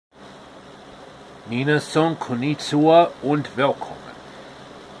Minasan konnichiwa und willkommen.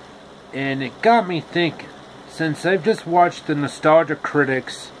 And it got me thinking, since I've just watched the Nostalgia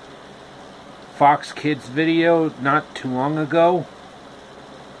Critics Fox Kids video not too long ago,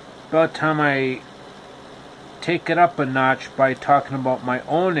 about time I take it up a notch by talking about my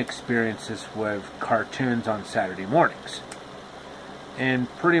own experiences with cartoons on Saturday mornings. And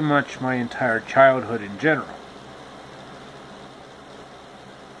pretty much my entire childhood in general.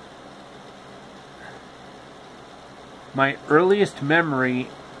 My earliest memory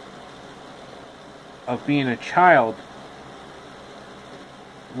of being a child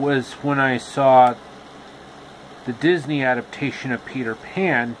was when I saw the Disney adaptation of Peter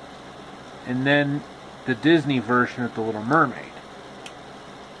Pan and then the Disney version of The Little Mermaid.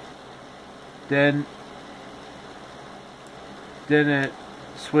 Then it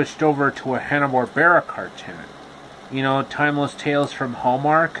switched over to a Hanna-Barbera cartoon. You know, Timeless Tales from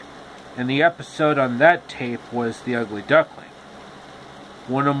Hallmark. And the episode on that tape was The Ugly Duckling,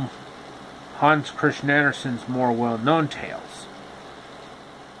 one of Hans Christian Andersen's more well-known tales.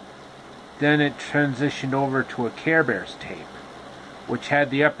 Then it transitioned over to a Care Bears tape, which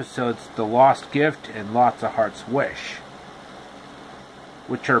had the episodes The Lost Gift and Lots of Hearts Wish,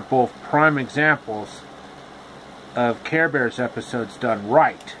 which are both prime examples of Care Bears episodes done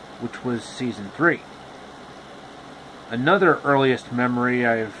right, which was season 3. Another earliest memory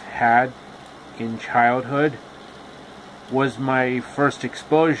I've had in childhood was my first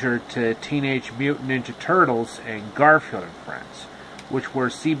exposure to Teenage Mutant Ninja Turtles and Garfield and Friends, which were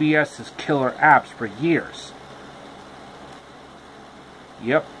CBS's killer apps for years.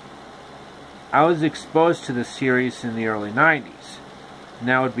 Yep. I was exposed to the series in the early 90s. And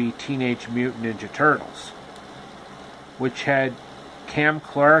that would be Teenage Mutant Ninja Turtles, which had Cam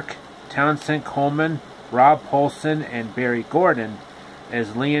Clark, Townsend Coleman, Rob Paulsen, and Barry Gordon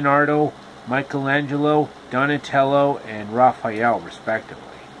as Leonardo, Michelangelo, Donatello, and Raphael, respectively.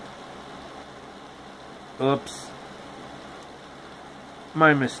 Oops.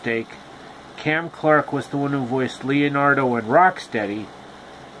 My mistake. Cam Clark was the one who voiced Leonardo and Rocksteady.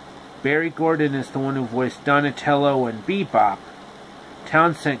 Barry Gordon is the one who voiced Donatello and Bebop.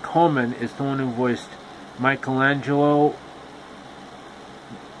 Townsend Coleman is the one who voiced Michelangelo,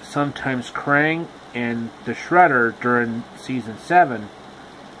 sometimes Krang, and the Shredder during season 7.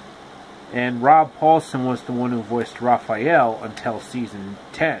 And Rob Paulsen was the one who voiced Raphael until season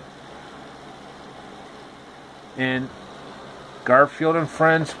 10. And Garfield and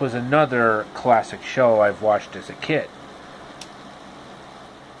Friends was another classic show I've watched as a kid.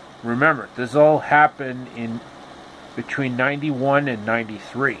 Remember, this all happened in between 91 and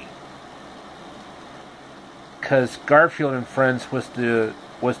 93. Because Garfield and Friends was the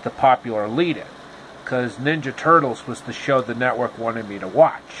popular lead-in. Because Ninja Turtles was the show the network wanted me to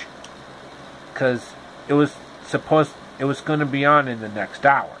watch. Because it was going to be on in the next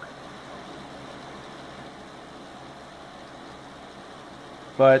hour.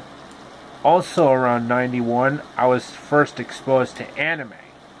 But also around 91, I was first exposed to anime.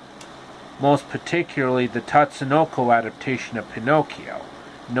 Most particularly the Tatsunoko adaptation of Pinocchio,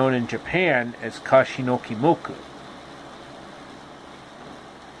 known in Japan as Kashi no Kimoku.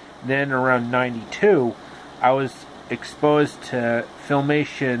 Then around 92, I was exposed to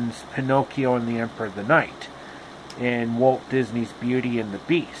Filmation's Pinocchio and the Emperor of the Night, and Walt Disney's Beauty and the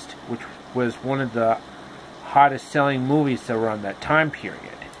Beast, which was one of the hottest selling movies around that time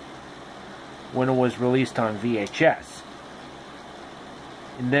period, when it was released on VHS.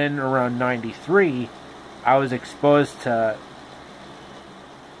 And then around 93, I was exposed to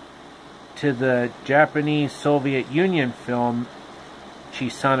the Japanese Soviet Union film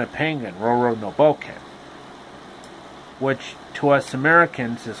Chisana Penguin, Roro no Boken, which to us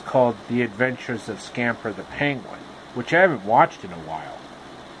Americans is called The Adventures of Scamper the Penguin, which I haven't watched in a while.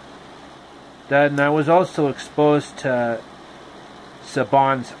 Then I was also exposed to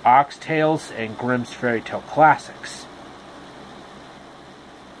Saban's Ox Tales and Grimm's Fairy Tale Classics.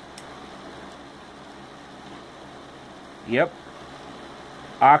 Yep.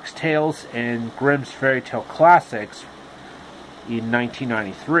 Ox Tales and Grimm's Fairy Tale Classics in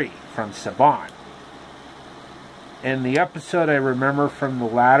 1993 from Saban. And the episode I remember from the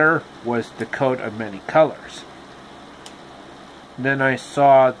latter was The Coat of Many Colors. Then I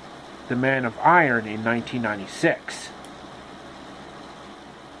saw The Man of Iron in 1996.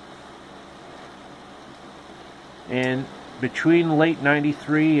 And between late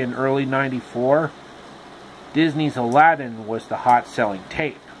 93 and early 94, Disney's Aladdin was the hot-selling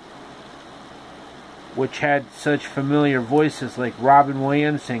tape, which had such familiar voices like Robin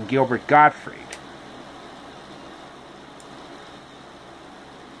Williams and Gilbert Gottfried.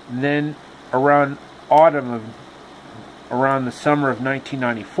 And then around the summer of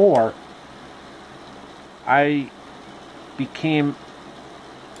 1994, I became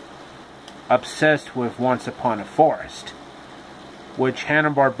obsessed with Once Upon a Forest, which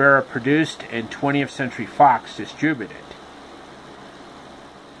Hanna-Barbera produced and 20th Century Fox distributed.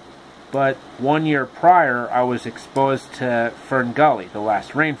 But 1 year prior, I was exposed to Fern Gully, The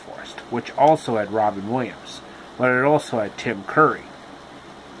Last Rainforest, which also had Robin Williams, but it also had Tim Curry.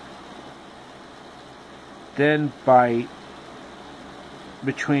 Then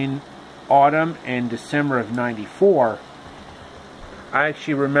between autumn and December of 94, I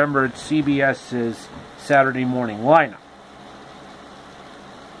actually remembered CBS's Saturday morning lineup,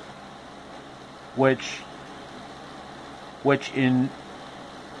 which in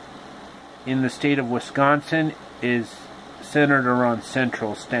the state of Wisconsin is centered around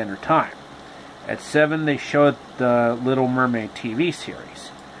Central Standard Time. At 7 they showed the Little Mermaid TV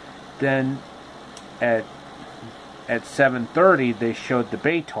series. Then at 7:30 they showed the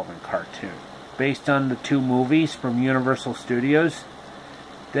Beethoven cartoon, based on the 2 movies from Universal Studios.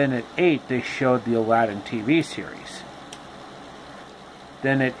 Then at 8 they showed the Aladdin TV series.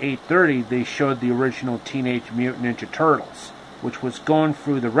 Then at 8:30 they showed the original Teenage Mutant Ninja Turtles, which was going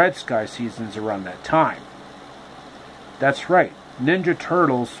through the Red Sky seasons around that time. That's right, Ninja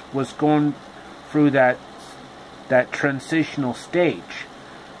Turtles was going through that transitional stage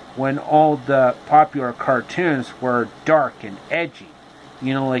when all the popular cartoons were dark and edgy.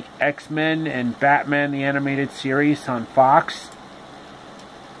 You know, like X-Men and Batman the Animated Series on Fox.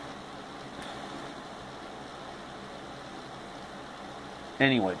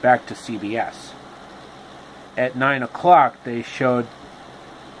 Anyway, back to CBS. At 9 o'clock, they showed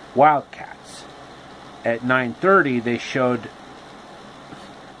Wildcats. At 9:30, they showed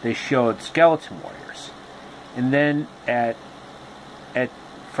Skeleton Warriors. And then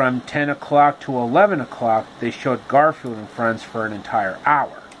from 10 o'clock to 11 o'clock, they showed Garfield and Friends for an entire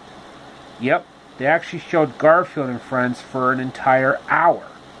hour. Yep, they actually showed Garfield and Friends for an entire hour.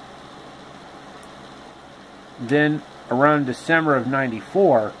 Then, around December of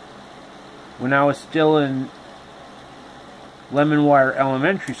 94, when I was still in Lemonwire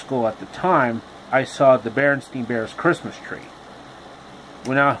Elementary School at the time, I saw the Berenstain Bears Christmas Tree.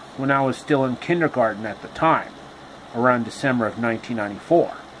 When I was still in kindergarten at the time, around December of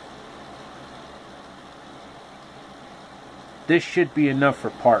 1994. This should be enough for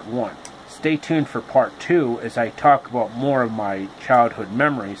part 1. Stay tuned for part 2 as I talk about more of my childhood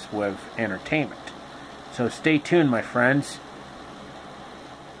memories with entertainment. So stay tuned, my friends.